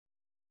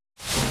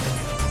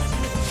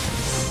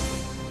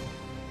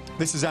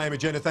This is AM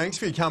Agenda. Thanks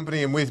for your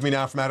company, and with me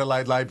now from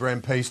Adelaide, Labor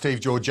MP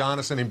Steve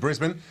Georganas, and in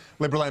Brisbane,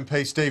 Liberal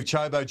MP Steve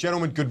Ciobo.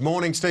 Gentlemen, good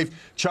morning. Steve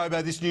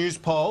Ciobo, this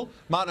Newspoll,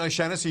 Martin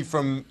O'Shannessy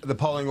from the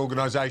polling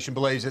organisation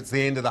believes it's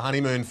the end of the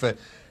honeymoon for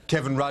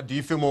Kevin Rudd. Do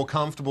you feel more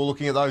comfortable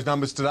looking at those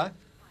numbers today?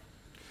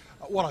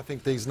 What I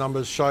think these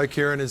numbers show,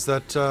 Kieran, is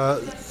that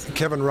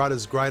Kevin Rudd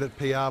is great at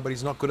PR, but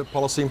he's not good at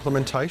policy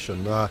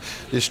implementation. The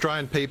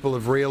Australian people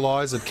have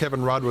realised that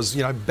Kevin Rudd was,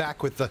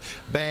 back with the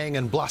bang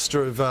and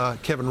bluster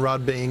of Kevin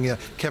Rudd being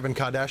Kevin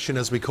Kardashian,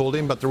 as we called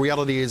him. But the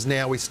reality is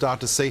now we start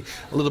to see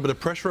a little bit of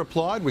pressure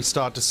applied. We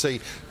start to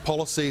see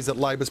policies that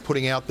Labor's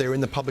putting out there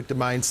in the public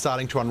domain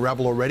starting to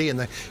unravel already. And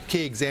the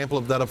key example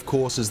of that, of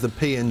course, is the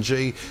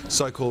PNG,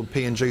 so-called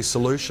PNG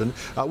solution,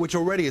 which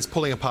already is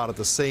pulling apart at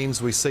the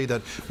seams. We see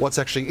that what's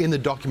actually in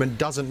the document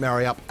doesn't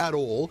marry up at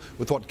all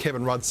with what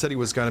Kevin Rudd said he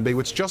was going to be,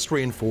 which just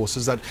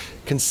reinforces that,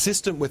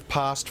 consistent with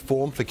past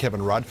form for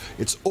Kevin Rudd,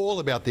 it's all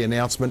about the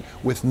announcement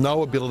with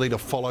no ability to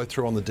follow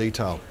through on the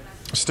detail.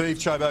 Steve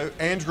Ciobo,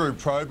 Andrew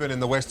Probyn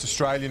in the West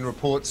Australian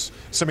reports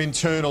some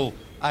internal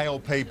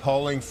ALP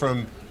polling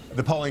from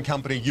the polling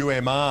company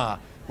UMR,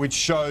 which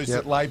shows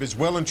that Labor's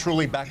well and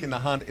truly back in the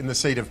hunt in the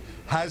seat of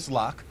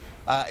Hasluck.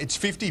 It's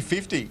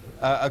 50-50,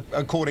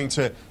 according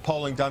to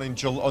polling done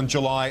on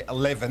July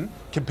 11,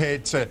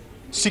 compared to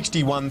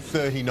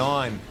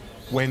 61-39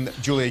 when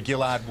Julia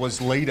Gillard was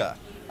leader.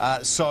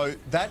 So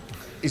that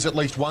is at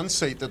least one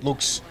seat that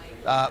looks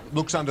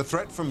under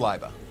threat from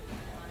Labor.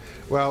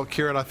 Well,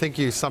 Kieran, I think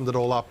you summed it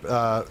all up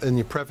in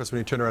your preface when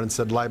you turned around and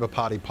said Labor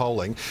Party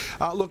polling.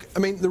 Look, I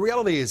mean, the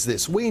reality is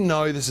this. We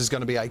know this is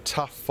going to be a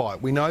tough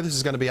fight. We know this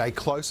is going to be a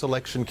close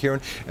election,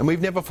 Kieran, and we've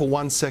never for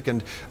one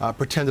second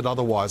pretended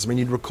otherwise. I mean,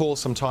 you'd recall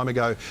some time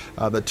ago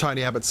that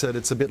Tony Abbott said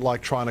it's a bit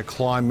like trying to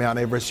climb Mount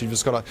Everest. You've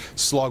just got to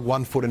slog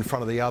one foot in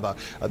front of the other.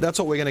 That's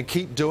what we're going to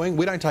keep doing.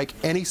 We don't take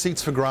any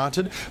seats for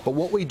granted, but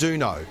what we do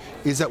know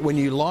is that when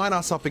you line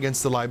us up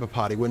against the Labor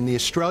Party, when the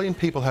Australian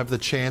people have the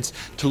chance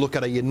to look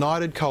at a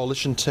united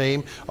coalition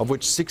team, of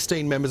which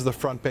 16 members of the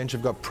front bench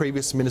have got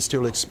previous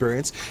ministerial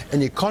experience,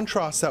 and you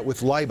contrast that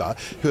with Labor,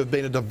 who have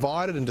been a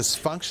divided and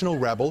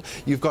dysfunctional rabble.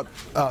 You've got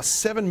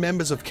 7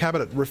 members of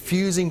Cabinet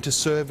refusing to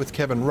serve with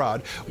Kevin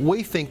Rudd.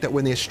 We think that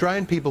when the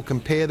Australian people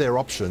compare their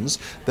options,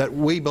 that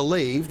we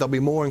believe they'll be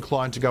more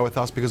inclined to go with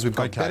us because we've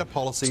got better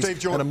policies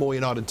and a more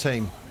united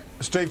team.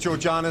 Steve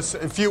Georganas,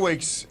 a few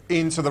weeks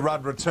into the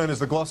Rudd return, has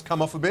the gloss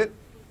come off a bit?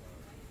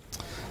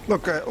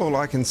 Look, all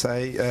I can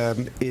say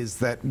is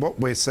that what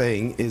we're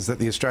seeing is that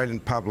the Australian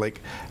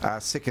public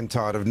are sick and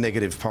tired of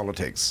negative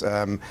politics.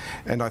 And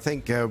I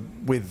think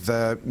with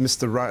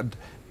Mr Rudd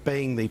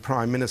being the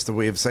Prime Minister,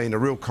 we have seen a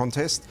real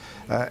contest,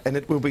 and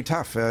it will be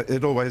tough.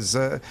 It always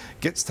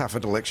gets tough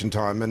at election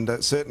time,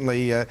 and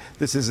certainly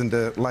this isn't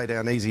a lay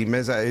down easy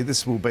mezzo.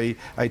 This will be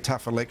a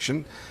tough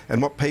election,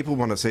 and what people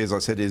want to see, as I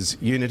said, is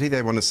unity.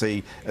 They want to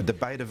see a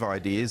debate of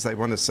ideas. They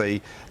want to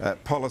see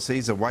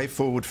policies, a way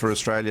forward for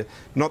Australia,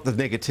 not the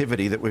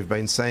negativity that we've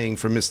been seeing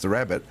from Mr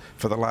Abbott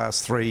for the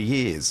last 3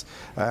 years.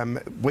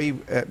 We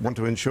want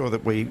to ensure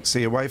that we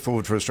see a way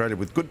forward for Australia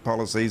with good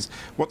policies,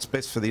 what's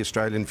best for the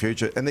Australian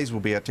future, and these will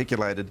be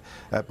articulated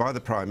by the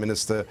Prime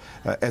Minister,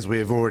 as we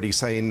have already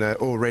seen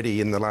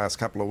already in the last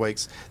couple of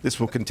weeks. This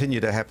will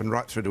continue to happen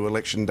right through to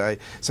election day.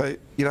 So,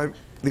 the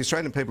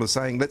Australian people are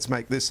saying, let's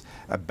make this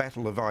a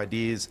battle of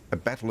ideas, a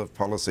battle of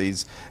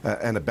policies,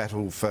 and a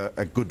battle for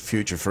a good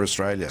future for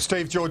Australia.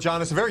 Steve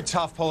Georganas, a very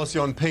tough policy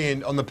on the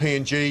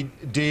PNG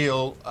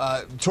deal.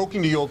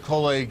 Talking to your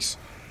colleagues,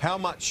 how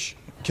much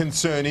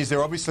concern is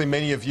there? Obviously,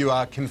 many of you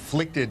are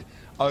conflicted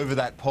over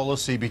that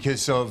policy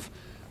because of,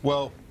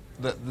 well,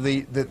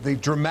 the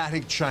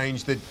dramatic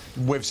change that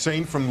we've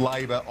seen from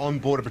Labor on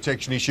border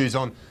protection issues,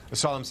 on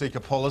asylum seeker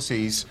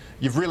policies.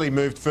 You've really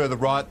moved further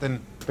right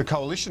than the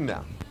coalition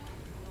now.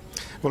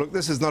 Well, look,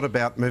 this is not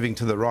about moving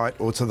to the right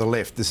or to the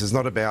left. This is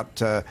not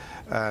about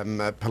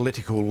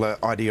political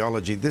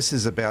ideology. This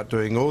is about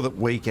doing all that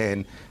we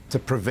can to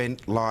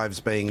prevent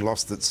lives being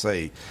lost at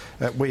sea.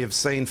 We have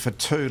seen for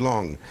too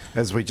long,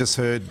 as we just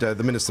heard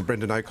the Minister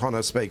Brendan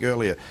O'Connor speak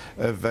earlier,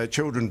 of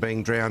children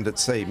being drowned at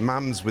sea,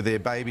 mums with their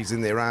babies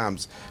in their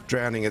arms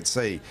drowning at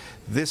sea.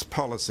 This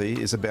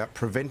policy is about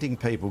preventing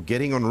people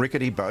getting on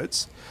rickety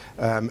boats,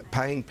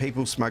 paying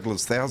people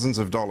smugglers thousands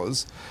of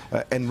dollars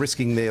and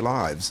risking their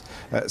lives.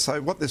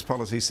 So what this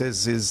policy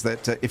says is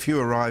that if you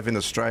arrive in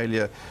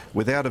Australia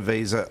without a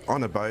visa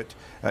on a boat,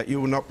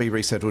 you will not be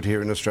resettled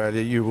here in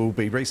Australia. You will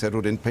be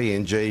resettled in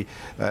PNG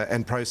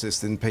and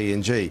processed in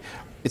PNG.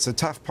 It's a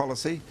tough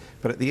policy,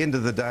 but at the end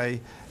of the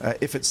day,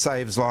 if it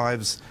saves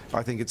lives,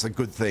 I think it's a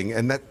good thing,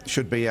 and that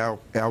should be our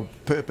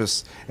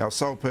purpose. Our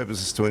sole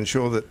purpose is to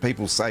ensure that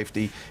people's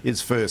safety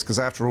is first, because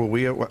after all,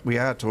 we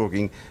are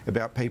talking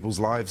about people's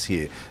lives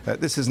here.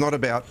 This is not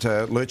about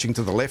lurching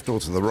to the left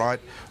or to the right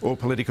or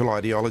political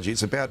ideology.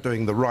 It's about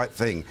doing the right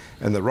thing,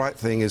 and the right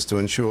thing is to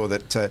ensure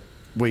that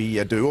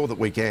we do all that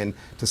we can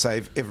to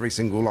save every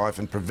single life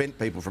and prevent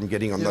people from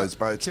getting on those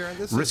boats, Kieran,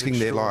 risking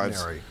their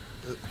lives.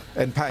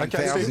 and paying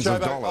Okay, thousands Steve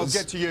of Ciobo, dollars.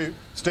 I'll get to you,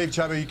 Steve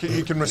Ciobo.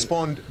 You can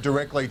respond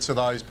directly to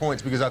those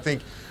points, because I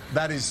think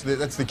that's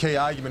the key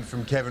argument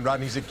from Kevin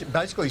Rudd. He's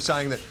basically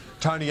saying that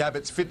Tony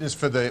Abbott's fitness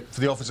for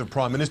the office of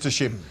Prime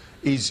Ministership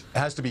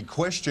has to be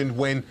questioned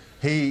when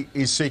he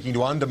is seeking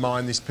to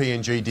undermine this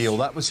PNG deal.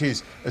 That was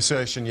his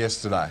assertion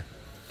yesterday.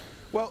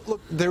 Well,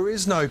 look, there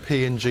is no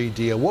PNG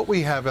deal. What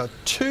we have are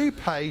 2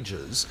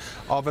 pages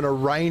of an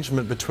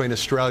arrangement between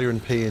Australia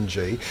and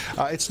PNG.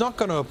 It's not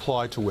going to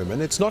apply to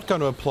women. It's not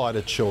going to apply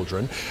to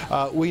children.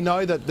 We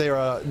know that there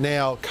are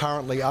now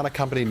currently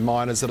unaccompanied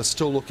minors that are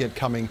still looking at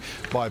coming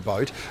by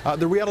boat.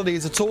 The reality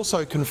is it's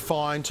also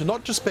confined to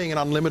not just being an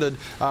unlimited,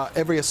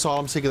 every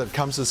asylum seeker that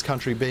comes to this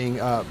country being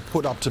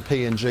put up to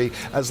PNG,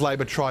 as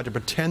Labor tried to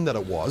pretend that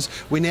it was.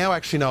 We now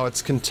actually know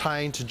it's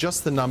contained to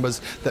just the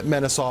numbers that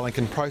Manus Island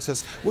can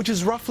process, which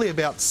is roughly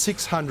about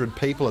 600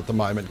 people at the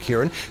moment,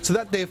 Kieran. So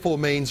that therefore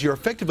means you're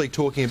effectively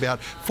talking about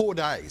 4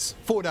 days.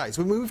 4 days.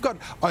 I mean, we've got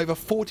over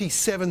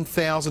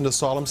 47,000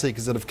 asylum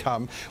seekers that have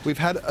come. We've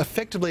had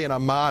effectively an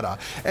armada.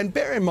 And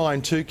bear in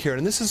mind too, Kieran,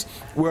 and this is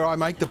where I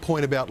make the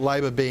point about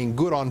Labor being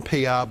good on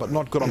PR but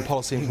not good on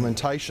policy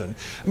implementation.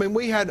 I mean,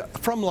 we had,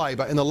 from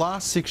Labor in the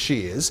last 6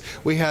 years,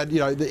 we had,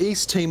 the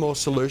East Timor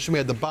solution, we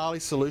had the Bali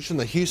solution,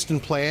 the Houston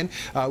plan,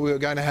 we were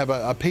going to have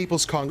a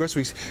People's Congress,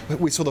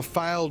 we saw the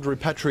failed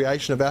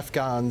repatriation of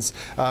Afghans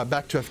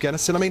back to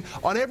Afghanistan. I mean,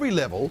 on every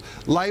level,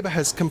 Labor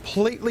has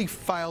completely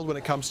failed when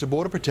it comes to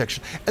border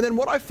protection. And then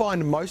what I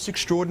find most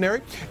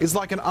extraordinary is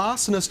like an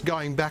arsonist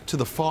going back to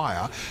the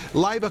fire.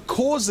 Labor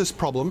caused this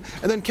problem,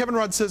 and then Kevin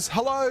Rudd says,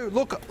 hello,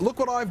 look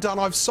what I've done,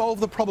 I've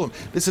solved the problem.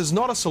 This is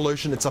not a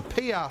solution, it's a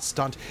PR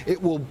stunt. It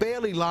will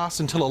barely last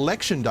until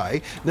election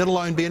day, let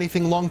alone be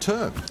anything long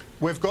term.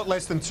 We've got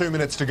less than 2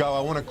 minutes to go.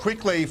 I want to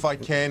quickly, if I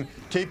can,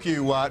 keep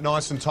you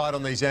nice and tight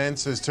on these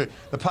answers to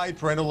the paid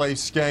parental leave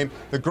scheme.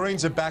 The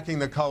Greens are backing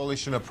the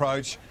coalition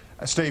approach.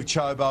 Steve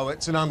Ciobo,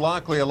 it's an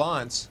unlikely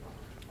alliance.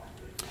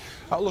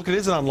 Look, it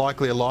is an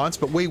unlikely alliance,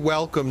 but we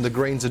welcome the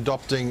Greens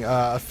adopting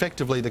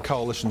effectively the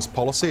coalition's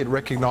policy. It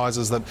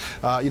recognises that,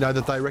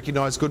 that they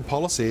recognise good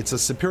policy. It's a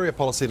superior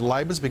policy to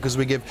Labor's because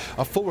we give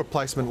a full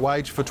replacement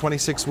wage for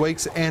 26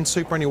 weeks and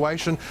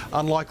superannuation,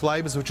 unlike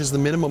Labor's, which is the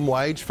minimum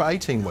wage for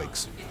 18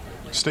 weeks.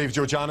 Steve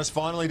Georganas,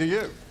 finally to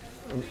you.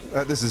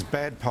 This is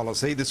bad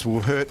policy. This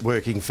will hurt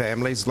working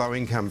families,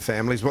 low-income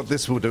families. What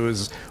this will do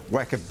is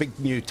whack a big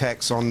new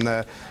tax on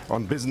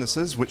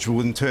businesses, which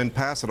will in turn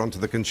pass it on to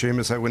the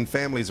consumer. So when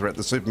families are at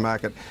the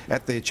supermarket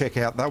at their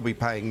checkout, they'll be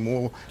paying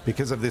more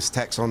because of this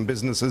tax on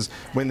businesses.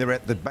 When they're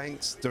at the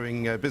banks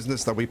doing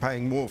business, they'll be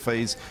paying more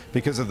fees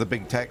because of the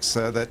big tax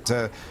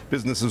that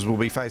businesses will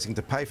be facing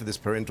to pay for this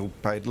parental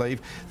paid leave.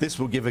 This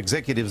will give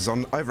executives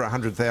on over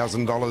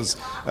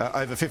 $100,000,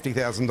 over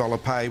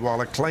 $50,000 pay,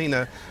 while a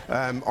cleaner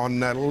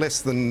on less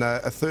than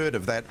a third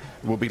of that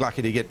will be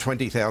lucky to get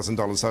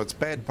 $20,000. So it's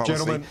bad policy.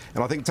 Gentlemen,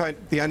 and I think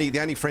the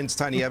only friends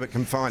Tony Abbott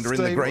can find are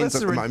in the Greens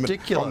at the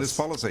moment on this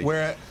policy.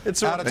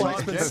 It's a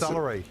replacement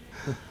salary.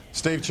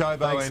 Steve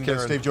Ciobo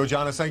and Steve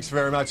Georganas, thanks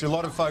very much. A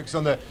lot of folks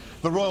on the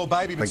royal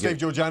baby, but Steve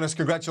Georganas,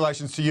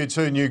 congratulations to you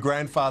too, new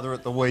grandfather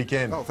at the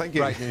weekend. Oh, thank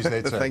you. Great news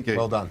there too. Thank you.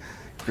 Well done.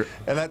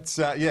 And that's,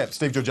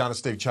 Steve Georganas,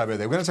 Steve Ciobo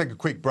there. We're going to take a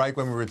quick break.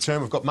 When we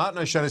return, we've got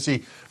Martin O'Shaughnessy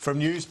from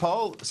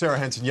Newspoll, Sarah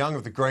Hanson-Young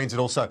of the Greens, and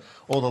also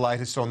all the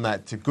latest on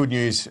that good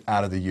news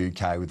out of the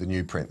UK with the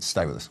new Prince.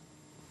 Stay with us.